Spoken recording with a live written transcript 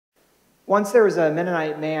Once there was a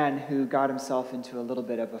Mennonite man who got himself into a little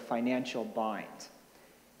bit of a financial bind.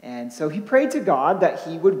 And so he prayed to God that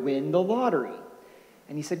he would win the lottery.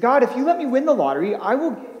 And he said, God, if you let me win the lottery, I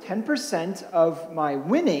will give 10% of my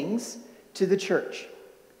winnings to the church.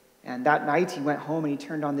 And that night he went home and he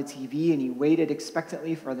turned on the TV and he waited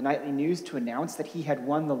expectantly for the nightly news to announce that he had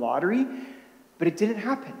won the lottery, but it didn't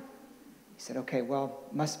happen. He said, okay, well,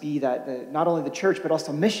 it must be that not only the church, but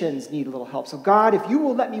also missions need a little help. So God, if you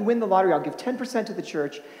will let me win the lottery, I'll give 10% to the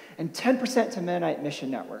church and 10% to Mennonite Mission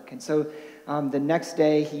Network. And so the next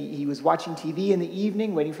day he was watching TV in the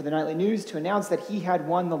evening, waiting for the nightly news to announce that he had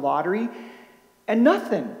won the lottery, and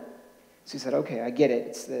nothing. So he said, okay, I get it.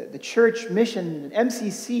 It's the church mission,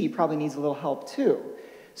 MCC probably needs a little help too.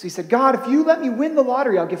 So he said, God, if you let me win the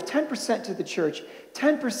lottery, I'll give 10% to the church,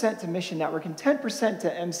 10% to Mission Network, and 10% to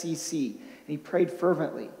MCC. And he prayed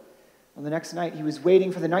fervently. Well, the next night, he was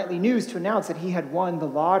waiting for the nightly news to announce that he had won the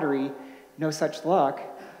lottery. No such luck.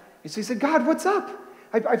 And so he said, God, what's up?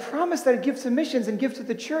 I promised that I'd give to missions and give to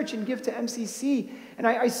the church and give to MCC, and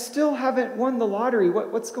I still haven't won the lottery.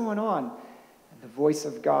 What's going on? And the voice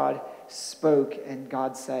of God spoke, and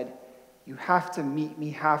God said, you have to meet me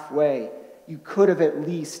halfway. You could have at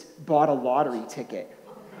least bought a lottery ticket.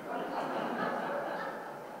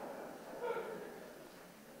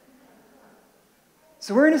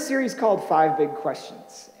 So we're in a series called 5 Big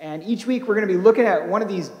Questions. And each week we're going to be looking at one of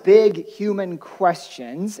these big human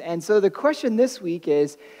questions. And so the question this week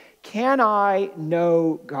is, can I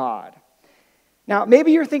know God? Now,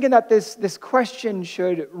 maybe you're thinking that this question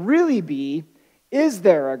should really be, is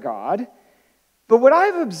there a God? But what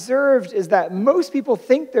I've observed is that most people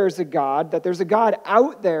think there's a God, that there's a God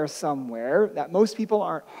out there somewhere, that most people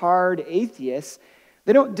aren't hard atheists.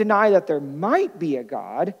 They don't deny that there might be a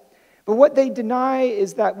God. But what they deny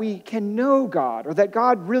is that we can know God, or that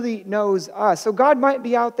God really knows us. So God might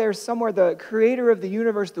be out there somewhere, the creator of the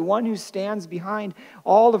universe, the one who stands behind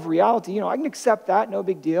all of reality. I can accept that, no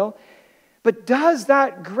big deal. But does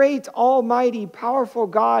that great, almighty, powerful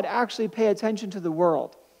God actually pay attention to the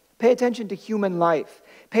world? Pay attention to human life?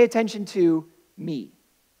 Pay attention to me?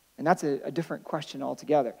 And that's a different question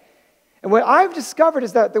altogether. And what I've discovered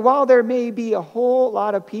is that while there may be a whole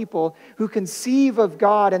lot of people who conceive of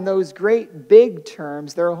God in those great big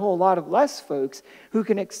terms, there are a whole lot of less folks who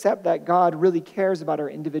can accept that God really cares about our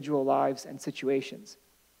individual lives and situations.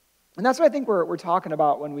 And that's what I think we're talking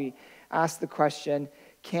about when we ask the question,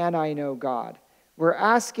 can I know God? We're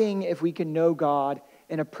asking if we can know God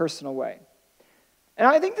in a personal way. And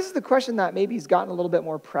I think this is the question that maybe has gotten a little bit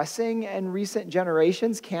more pressing in recent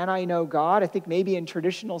generations. Can I know God? I think maybe in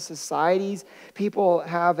traditional societies, people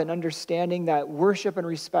have an understanding that worship and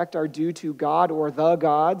respect are due to God or the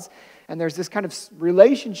gods. And there's this kind of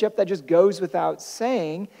relationship that just goes without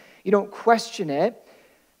saying. You don't question it.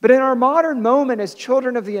 But in our modern moment, as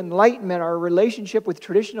children of the Enlightenment, our relationship with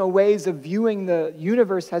traditional ways of viewing the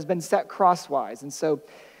universe has been set crosswise. And so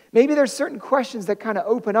maybe there's certain questions that kind of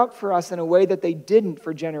open up for us in a way that they didn't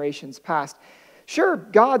for generations past. Sure,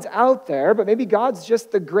 God's out there, but maybe God's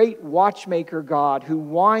just the great watchmaker God who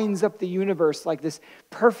winds up the universe like this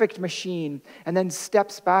perfect machine and then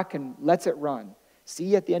steps back and lets it run. See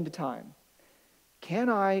you at the end of time. Can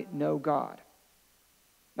I know God?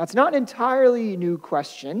 That's not an entirely new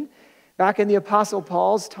question. Back in the Apostle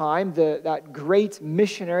Paul's time, that great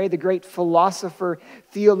missionary, the great philosopher,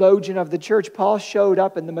 theologian of the church, Paul showed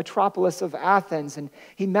up in the metropolis of Athens, and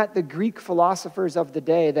he met the Greek philosophers of the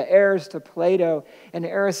day, the heirs to Plato and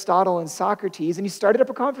Aristotle and Socrates, and he started up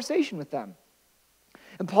a conversation with them.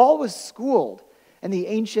 And Paul was schooled in the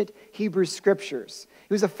ancient Hebrew scriptures.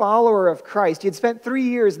 He was a follower of Christ. He had spent 3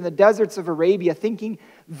 years in the deserts of Arabia thinking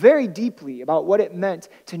very deeply about what it meant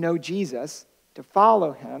to know Jesus, to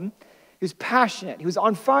follow him. He was passionate. He was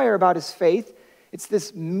on fire about his faith. It's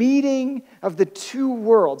this meeting of the two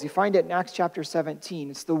worlds. You find it in Acts chapter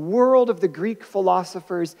 17. It's the world of the Greek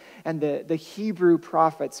philosophers and the Hebrew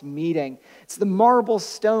prophets meeting. It's the marble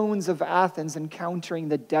stones of Athens encountering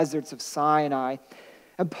the deserts of Sinai.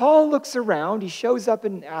 And Paul looks around. He shows up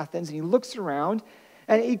in Athens and he looks around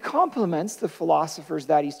and he compliments the philosophers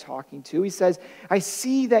that he's talking to. He says, I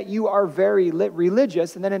see that you are very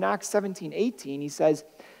religious. And then in Acts 17:18, he says,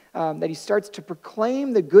 that he starts to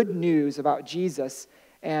proclaim the good news about Jesus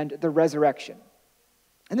and the resurrection.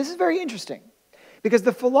 And this is very interesting because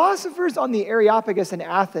the philosophers on the Areopagus in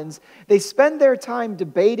Athens, they spend their time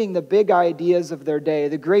debating the big ideas of their day,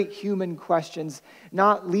 the great human questions,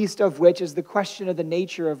 not least of which is the question of the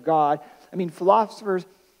nature of God. I mean, philosophers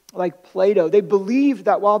like Plato, they believed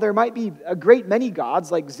that while there might be a great many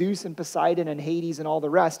gods like Zeus and Poseidon and Hades and all the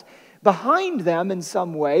rest, Behind them in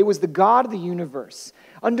some way was the God of the universe.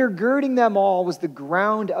 Undergirding them all was the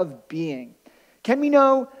ground of being. Can we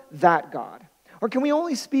know that God? Or can we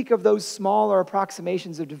only speak of those smaller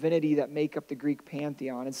approximations of divinity that make up the Greek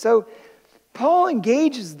pantheon? And so Paul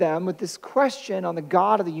engages them with this question on the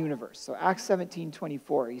God of the universe. So Acts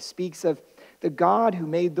 17:24, he speaks of the God who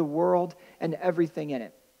made the world and everything in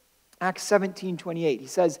it. Acts 17:28, he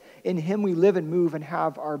says, in him we live and move and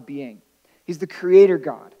have our being. He's the creator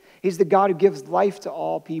God. He's the God who gives life to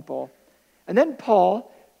all people. And then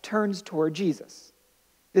Paul turns toward Jesus.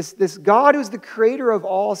 This God who's the creator of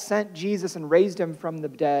all sent Jesus and raised him from the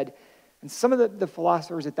dead. And some of the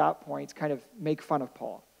philosophers at that point kind of make fun of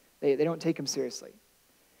Paul. They don't take him seriously.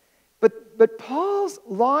 But Paul's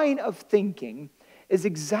line of thinking is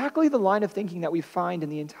exactly the line of thinking that we find in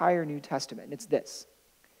the entire New Testament. And it's this.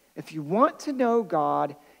 If you want to know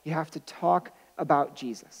God, you have to talk about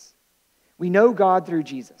Jesus. We know God through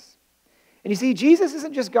Jesus. And you see, Jesus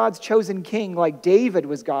isn't just God's chosen king like David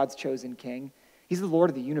was God's chosen king. He's the Lord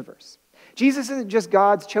of the universe. Jesus isn't just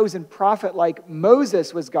God's chosen prophet like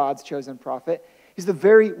Moses was God's chosen prophet. He's the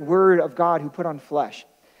very word of God who put on flesh.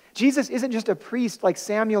 Jesus isn't just a priest like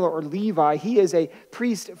Samuel or Levi. He is a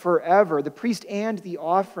priest forever, the priest and the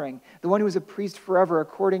offering, the one who is a priest forever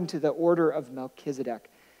according to the order of Melchizedek.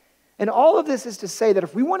 And all of this is to say that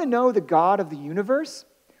if we want to know the God of the universe,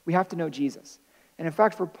 we have to know Jesus. And in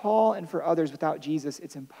fact, for Paul and for others, without Jesus,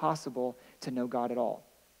 it's impossible to know God at all.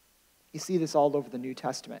 You see this all over the New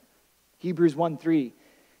Testament. Hebrews 1:3,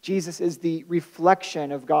 Jesus is the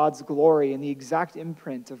reflection of God's glory and the exact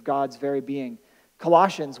imprint of God's very being.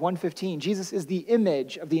 Colossians 1:15, Jesus is the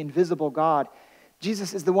image of the invisible God.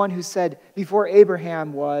 Jesus is the one who said, before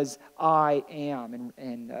Abraham was, I am,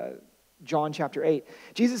 in John chapter 8.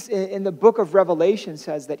 Jesus in the book of Revelation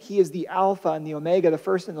says that he is the Alpha and the Omega, the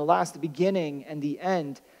first and the last, the beginning and the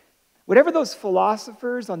end. Whatever those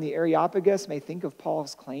philosophers on the Areopagus may think of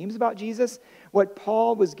Paul's claims about Jesus, what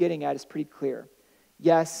Paul was getting at is pretty clear.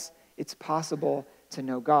 Yes, it's possible to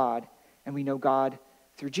know God, and we know God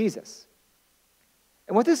through Jesus.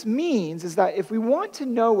 And what this means is that if we want to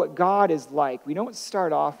know what God is like, we don't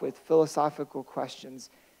start off with philosophical questions.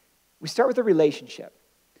 We start with a relationship.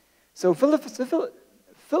 So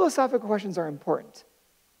philosophical questions are important.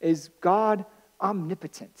 Is God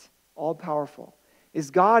omnipotent, all-powerful? Is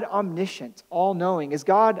God omniscient, all-knowing? Is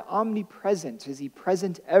God omnipresent? Is he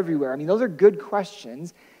present everywhere? I mean, those are good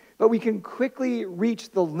questions, but we can quickly reach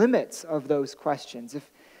the limits of those questions.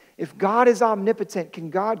 If God is omnipotent, can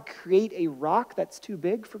God create a rock that's too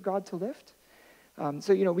big for God to lift?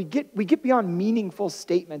 We get beyond meaningful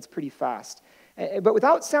statements pretty fast. But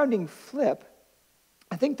without sounding flip,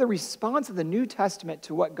 I think the response of the New Testament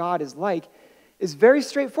to what God is like is very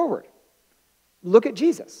straightforward. Look at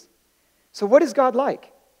Jesus. So what is God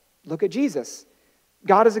like? Look at Jesus.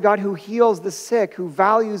 God is a God who heals the sick, who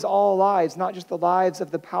values all lives, not just the lives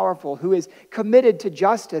of the powerful, who is committed to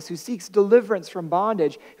justice, who seeks deliverance from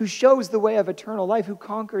bondage, who shows the way of eternal life, who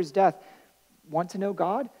conquers death. Want to know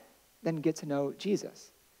God? Then get to know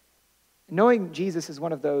Jesus. Knowing Jesus is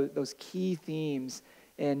one of those key themes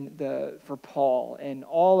for Paul in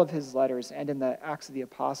all of his letters and in the Acts of the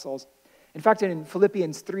Apostles. In fact, in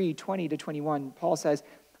Philippians 3:20-21, Paul says,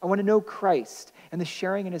 I want to know Christ and the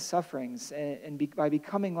sharing in his sufferings by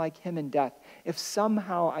becoming like him in death, if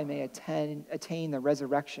somehow I may attain the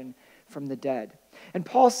resurrection from the dead. And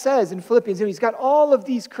Paul says in Philippians, he's got all of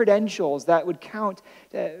these credentials that would count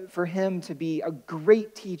for him to be a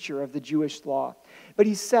great teacher of the Jewish law. But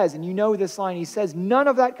he says, and you know this line, he says, none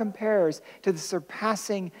of that compares to the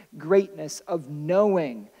surpassing greatness of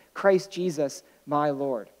knowing Christ Jesus, my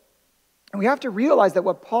Lord. And we have to realize that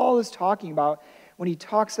what Paul is talking about when he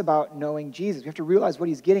talks about knowing Jesus, we have to realize what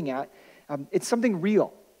he's getting at. It's something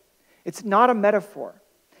real. It's not a metaphor.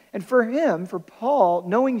 And for him, for Paul,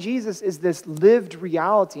 knowing Jesus is this lived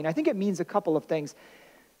reality. And I think it means a couple of things.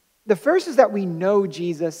 The first is that we know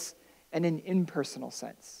Jesus in an impersonal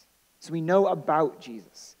sense. So we know about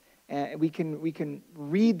Jesus. And we can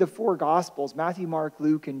read the four Gospels, Matthew, Mark,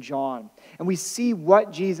 Luke, and John. And we see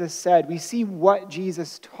what Jesus said. We see what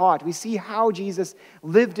Jesus taught. We see how Jesus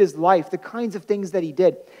lived his life, the kinds of things that he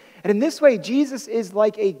did. And in this way, Jesus is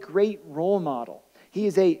like a great role model. He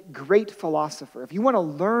is a great philosopher. If you want to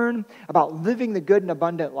learn about living the good and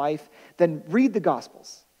abundant life, then read the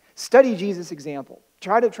Gospels. Study Jesus' example.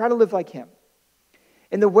 Try to live like him.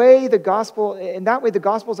 In that way, the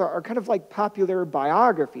Gospels are kind of like popular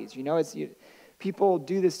biographies. People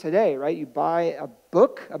do this today, right? You buy a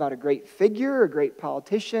book about a great figure, a great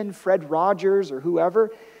politician, Fred Rogers or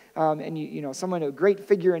whoever, and a great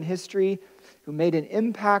figure in history who made an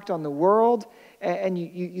impact on the world, and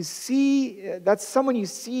you see, that's someone you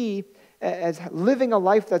see as living a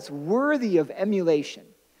life that's worthy of emulation.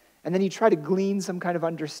 And then you try to glean some kind of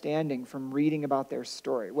understanding from reading about their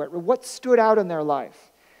story. What stood out in their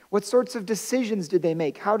life? What sorts of decisions did they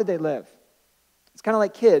make? How did they live? It's kind of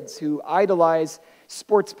like kids who idolize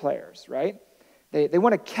sports players, right? They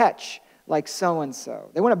want to catch like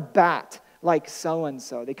so-and-so. They want to bat like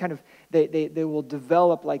so-and-so. They will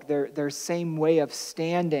develop like their same way of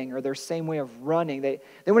standing or their same way of running. They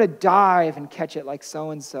want to dive and catch it like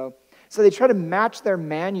so-and-so. So they try to match their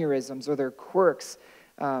mannerisms or their quirks.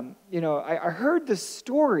 I heard the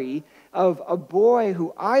story of a boy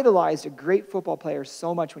who idolized a great football player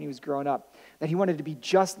so much when he was growing up that he wanted to be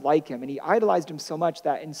just like him. And he idolized him so much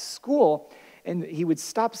that in school, and he would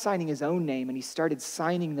stop signing his own name and he started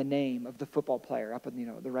signing the name of the football player up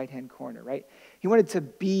in the right-hand corner, right? He wanted to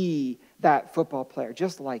be that football player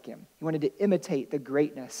just like him. He wanted to imitate the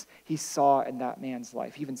greatness he saw in that man's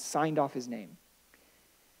life. He even signed off his name.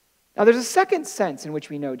 Now, there's a second sense in which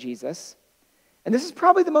we know Jesus, and this is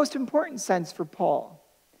probably the most important sense for Paul.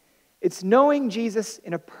 It's knowing Jesus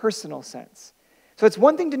in a personal sense. So it's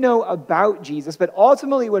one thing to know about Jesus, but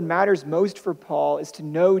ultimately what matters most for Paul is to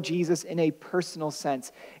know Jesus in a personal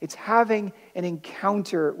sense. It's having an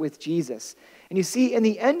encounter with Jesus. And you see, in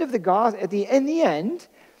the end, the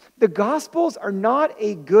Gospels are not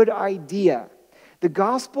a good idea. The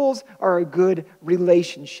Gospels are a good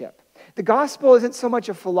relationship. The gospel isn't so much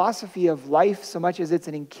a philosophy of life so much as it's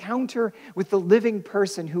an encounter with the living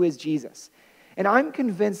person who is Jesus. And I'm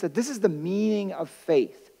convinced that this is the meaning of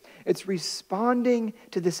faith. It's responding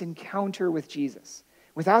to this encounter with Jesus.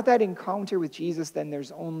 Without that encounter with Jesus, then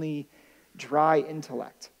there's only dry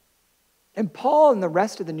intellect. And Paul and the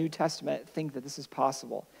rest of the New Testament think that this is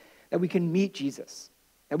possible, that we can meet Jesus,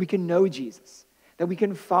 that we can know Jesus, that we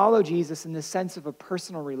can follow Jesus in the sense of a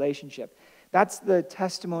personal relationship. That's the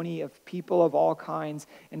testimony of people of all kinds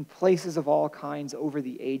and places of all kinds over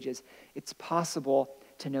the ages. It's possible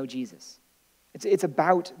to know Jesus. It's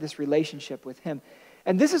about this relationship with him.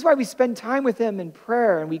 And this is why we spend time with him in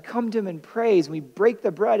prayer, and we come to him in praise, and we break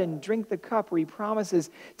the bread and drink the cup where he promises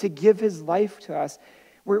to give his life to us.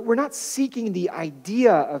 We're not seeking the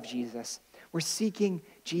idea of Jesus. We're seeking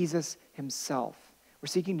Jesus himself. We're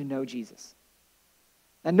seeking to know Jesus.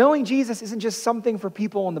 Now, knowing Jesus isn't just something for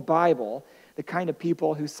people in the Bible, the kind of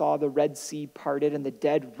people who saw the Red Sea parted and the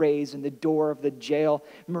dead raised and the door of the jail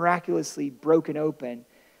miraculously broken open.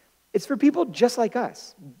 It's for people just like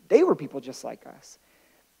us. They were people just like us.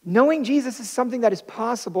 Knowing Jesus is something that is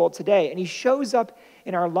possible today, and he shows up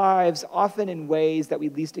in our lives often in ways that we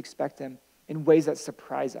least expect him, in ways that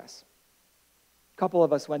surprise us. A couple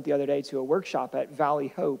of us went the other day to a workshop at Valley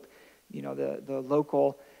Hope, the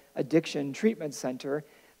local addiction treatment center.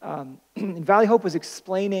 And Valley Hope was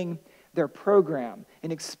explaining their program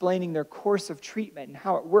and explaining their course of treatment and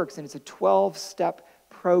how it works. And it's a 12-step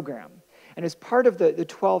program. And as part of the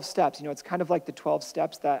 12 steps, it's kind of like the 12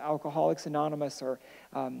 steps that Alcoholics Anonymous or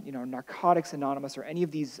Narcotics Anonymous or any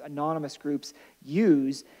of these anonymous groups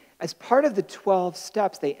use. As part of the 12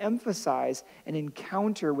 steps, they emphasize an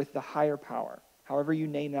encounter with the higher power, however you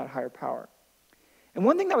name that higher power. And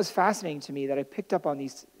one thing that was fascinating to me that I picked up on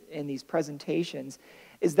in these presentations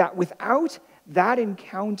is that without that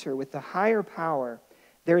encounter with the higher power,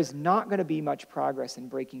 there is not going to be much progress in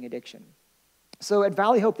breaking addiction. So at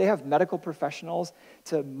Valley Hope, they have medical professionals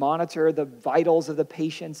to monitor the vitals of the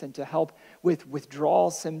patients and to help with withdrawal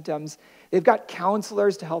symptoms. They've got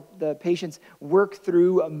counselors to help the patients work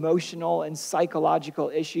through emotional and psychological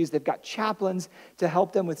issues. They've got chaplains to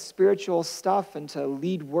help them with spiritual stuff and to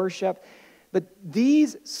lead worship. But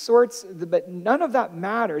none of that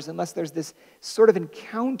matters unless there's this sort of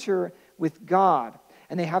encounter with God.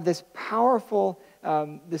 And they have this powerful,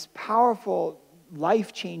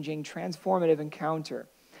 life-changing, transformative encounter.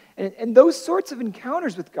 And those sorts of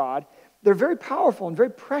encounters with God, they're very powerful and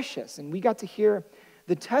very precious. And we got to hear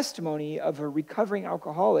the testimony of a recovering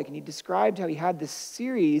alcoholic, and he described how he had this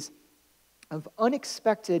series of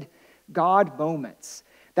unexpected God moments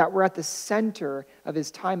that were at the center of his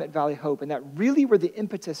time at Valley Hope, and that really were the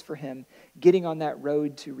impetus for him getting on that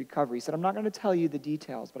road to recovery. He said, I'm not going to tell you the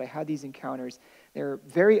details, but I had these encounters. They're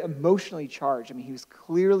very emotionally charged. I mean, he was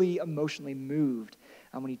clearly emotionally moved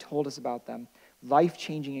when he told us about them.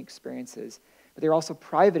 Life-changing experiences, but they're also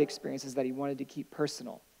private experiences that he wanted to keep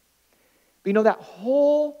personal. But the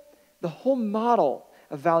whole model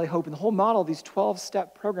of Valley Hope and the whole model of these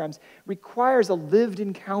 12-step programs requires a lived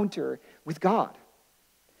encounter with God.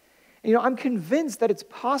 And, I'm convinced that it's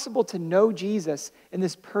possible to know Jesus in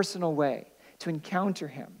this personal way, to encounter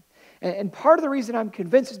him. And part of the reason I'm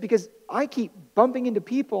convinced is because I keep bumping into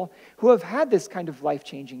people who have had this kind of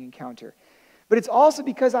life-changing encounter. But it's also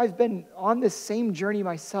because I've been on this same journey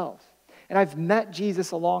myself. And I've met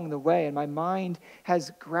Jesus along the way, and my mind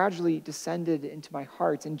has gradually descended into my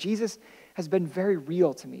heart. And Jesus has been very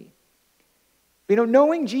real to me. But,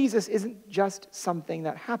 knowing Jesus isn't just something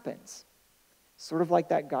that happens. Sort of like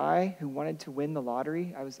that guy who wanted to win the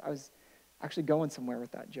lottery. I was actually going somewhere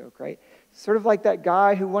with that joke, right? Sort of like that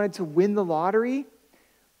guy who wanted to win the lottery.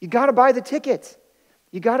 You got to buy the ticket.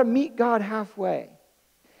 You got to meet God halfway.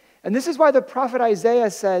 And this is why the prophet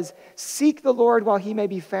Isaiah says, "Seek the Lord while he may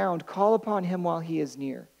be found. Call upon him while he is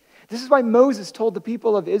near." This is why Moses told the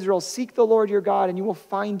people of Israel, "Seek the Lord your God, and you will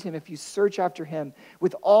find him if you search after him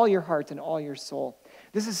with all your heart and all your soul."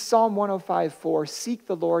 This is Psalm 105:4. Seek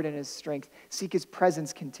the Lord in his strength. Seek his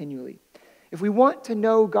presence continually. If we want to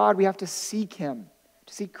know God, we have to seek him,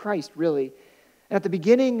 to seek Christ, really. And at the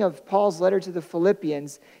beginning of Paul's letter to the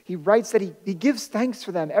Philippians, he writes that he gives thanks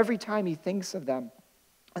for them every time he thinks of them.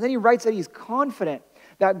 And then he writes that he's confident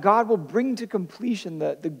that God will bring to completion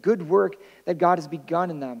the good work that God has begun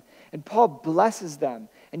in them. And Paul blesses them,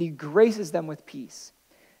 and he graces them with peace.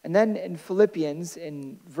 And then in Philippians,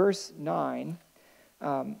 in verse 9,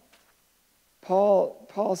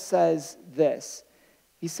 Paul says this.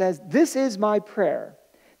 He says, "This is my prayer,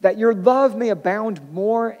 that your love may abound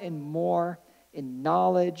more and more in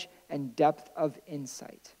knowledge and depth of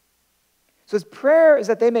insight." So his prayer is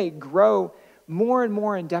that they may grow more and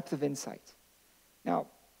more in depth of insight. Now,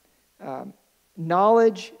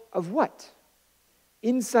 knowledge of what?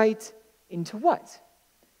 Insight into what?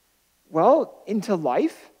 Well, into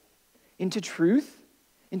life, into truth,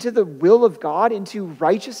 into the will of God, into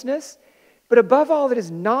righteousness. But above all, it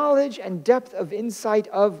is knowledge and depth of insight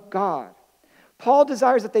of God. Paul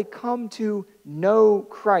desires that they come to know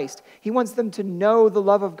Christ. He wants them to know the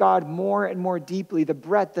love of God more and more deeply, the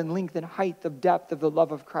breadth and length and height of depth of the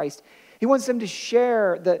love of Christ. He wants them to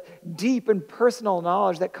share the deep and personal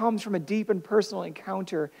knowledge that comes from a deep and personal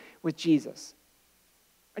encounter with Jesus.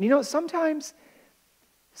 And sometimes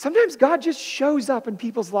God just shows up in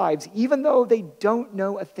people's lives, even though they don't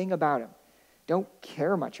know a thing about him, don't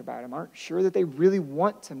care much about him, aren't sure that they really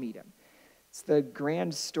want to meet him. It's the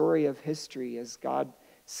grand story of history, as God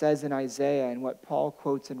says in Isaiah and what Paul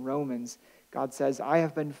quotes in Romans. God says, "I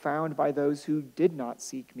have been found by those who did not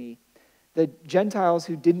seek me." The Gentiles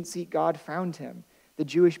who didn't seek God found him. The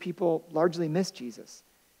Jewish people largely missed Jesus.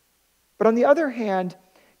 But on the other hand,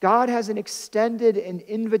 God has extended an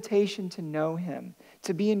invitation to know him,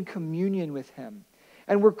 to be in communion with him.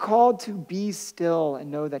 And we're called to be still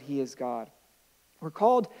and know that he is God. We're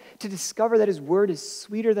called to discover that his word is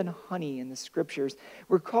sweeter than honey in the scriptures.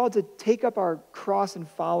 We're called to take up our cross and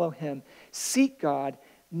follow him, seek God,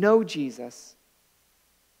 know Jesus.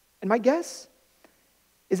 And my guess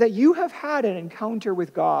is that you have had an encounter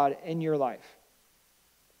with God in your life.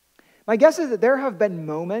 My guess is that there have been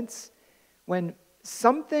moments when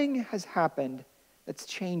something has happened that's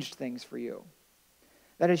changed things for you,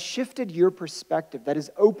 that has shifted your perspective, that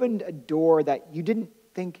has opened a door that you didn't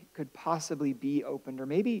think could possibly be opened or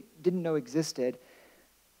maybe didn't know existed.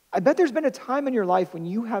 I bet there's been a time in your life when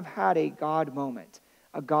you have had a God moment,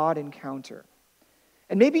 a God encounter.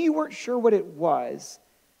 And maybe you weren't sure what it was.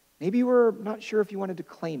 Maybe you were not sure if you wanted to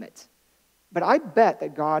claim it. But I bet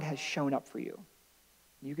that God has shown up for you.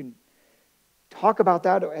 You can talk about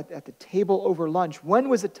that at the table over lunch. When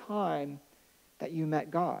was a time that you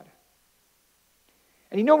met God?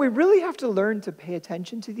 And we really have to learn to pay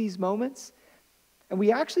attention to these moments. And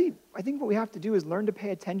I think what we have to do is learn to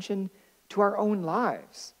pay attention to our own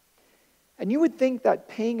lives. And you would think that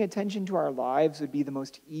paying attention to our lives would be the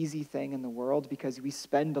most easy thing in the world because we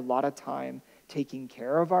spend a lot of time taking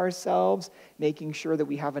care of ourselves, making sure that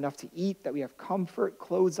we have enough to eat, that we have comfort,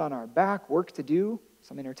 clothes on our back, work to do,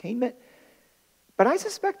 some entertainment. But I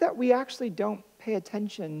suspect that we actually don't pay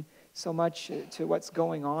attention so much to what's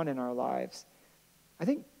going on in our lives. I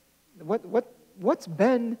think what's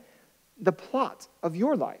been the plot of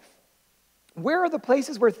your life? Where are the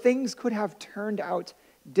places where things could have turned out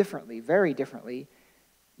differently, very differently,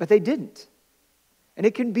 but they didn't? And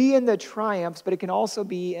it can be in the triumphs, but it can also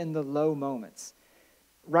be in the low moments.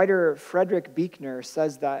 Writer Frederick Buechner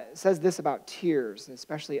says this about tears,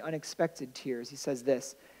 especially unexpected tears. He says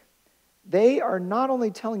this: "They are not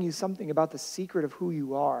only telling you something about the secret of who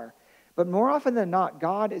you are, but more often than not,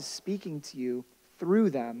 God is speaking to you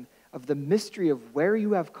through them of the mystery of where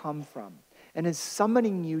you have come from and is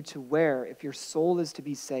summoning you to where, if your soul is to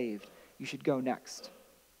be saved, you should go next."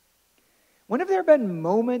 When have there been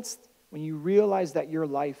moments when you realized that your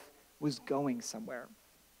life was going somewhere?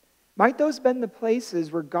 Might those have been the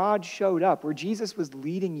places where God showed up, where Jesus was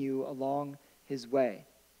leading you along his way?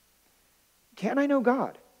 Can I know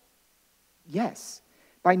God? Yes.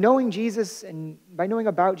 By knowing Jesus and by knowing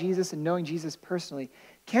about Jesus and knowing Jesus personally.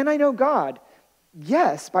 Can I know God?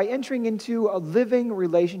 Yes, by entering into a living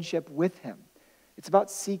relationship with him. It's about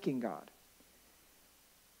seeking God.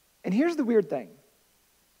 And here's the weird thing.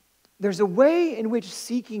 There's a way in which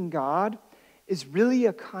seeking God is really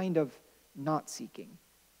a kind of not seeking.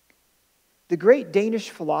 The great Danish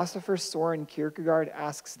philosopher Søren Kierkegaard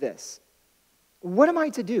asks this: what am I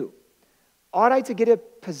to do? Ought I to get a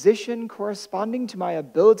position corresponding to my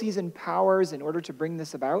abilities and powers in order to bring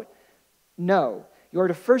this about? No, you are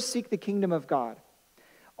to first seek the kingdom of God.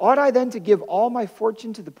 Ought I then to give all my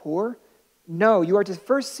fortune to the poor? No, you are to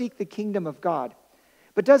first seek the kingdom of God.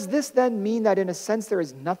 But does this then mean that in a sense there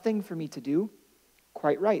is nothing for me to do?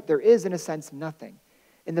 Quite right, there is in a sense nothing.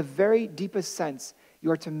 In the very deepest sense,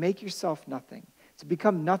 you are to make yourself nothing, to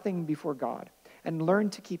become nothing before God, and learn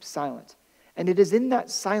to keep silent. And it is in that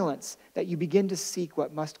silence that you begin to seek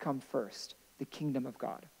what must come first, the kingdom of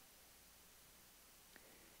God.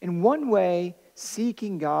 In one way,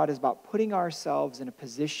 seeking God is about putting ourselves in a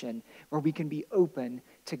position where we can be open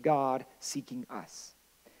to God seeking us.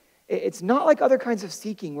 It's not like other kinds of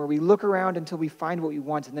seeking where we look around until we find what we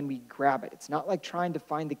want and then we grab it. It's not like trying to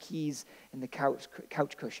find the keys in the couch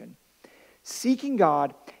cushion. Seeking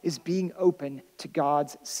God is being open to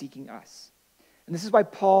God's seeking us. And this is why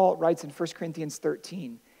Paul writes in 1 Corinthians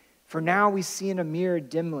 13, "For now we see in a mirror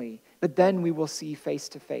dimly, but then we will see face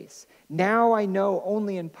to face. Now I know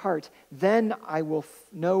only in part, then I will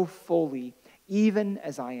know fully, even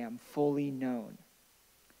as I am fully known."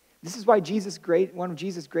 This is why one of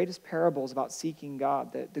Jesus' greatest parables about seeking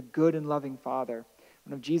God, the good and loving Father,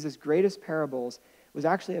 one of Jesus' greatest parables was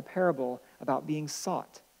actually a parable about being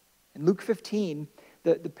sought. In Luke 15,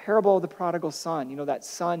 the parable of the prodigal son, that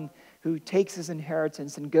son who takes his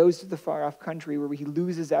inheritance and goes to the far-off country where he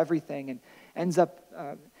loses everything and ends up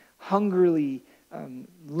hungrily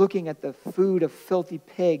looking at the food of filthy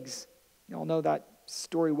pigs. You all know that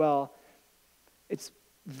story well.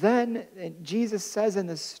 Then Jesus says in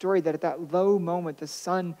this story that at that low moment, the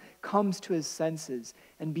son comes to his senses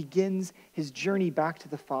and begins his journey back to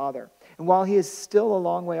the Father. And while he is still a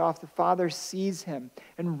long way off, the Father sees him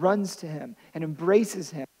and runs to him and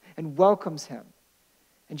embraces him and welcomes him.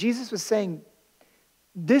 And Jesus was saying,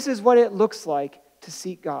 this is what it looks like to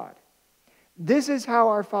seek God. This is how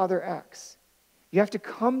our Father acts. You have to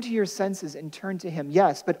come to your senses and turn to him,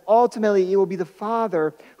 yes, but ultimately it will be the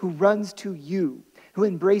Father who runs to you, who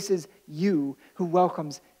embraces you, who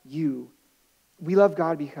welcomes you. We love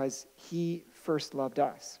God because he first loved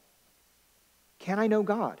us. Can I know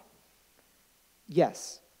God?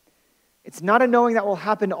 Yes. It's not a knowing that will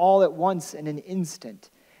happen all at once in an instant.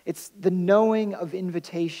 It's the knowing of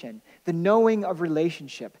invitation, the knowing of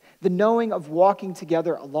relationship, the knowing of walking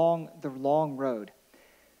together along the long road.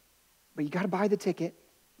 But you got to buy the ticket.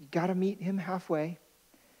 You got to meet him halfway.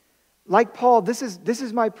 Like Paul, this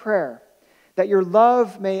is my prayer, that your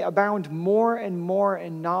love may abound more and more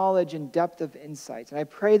in knowledge and depth of insight. And I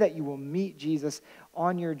pray that you will meet Jesus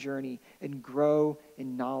on your journey and grow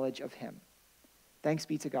in knowledge of him. Thanks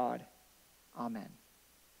be to God. Amen.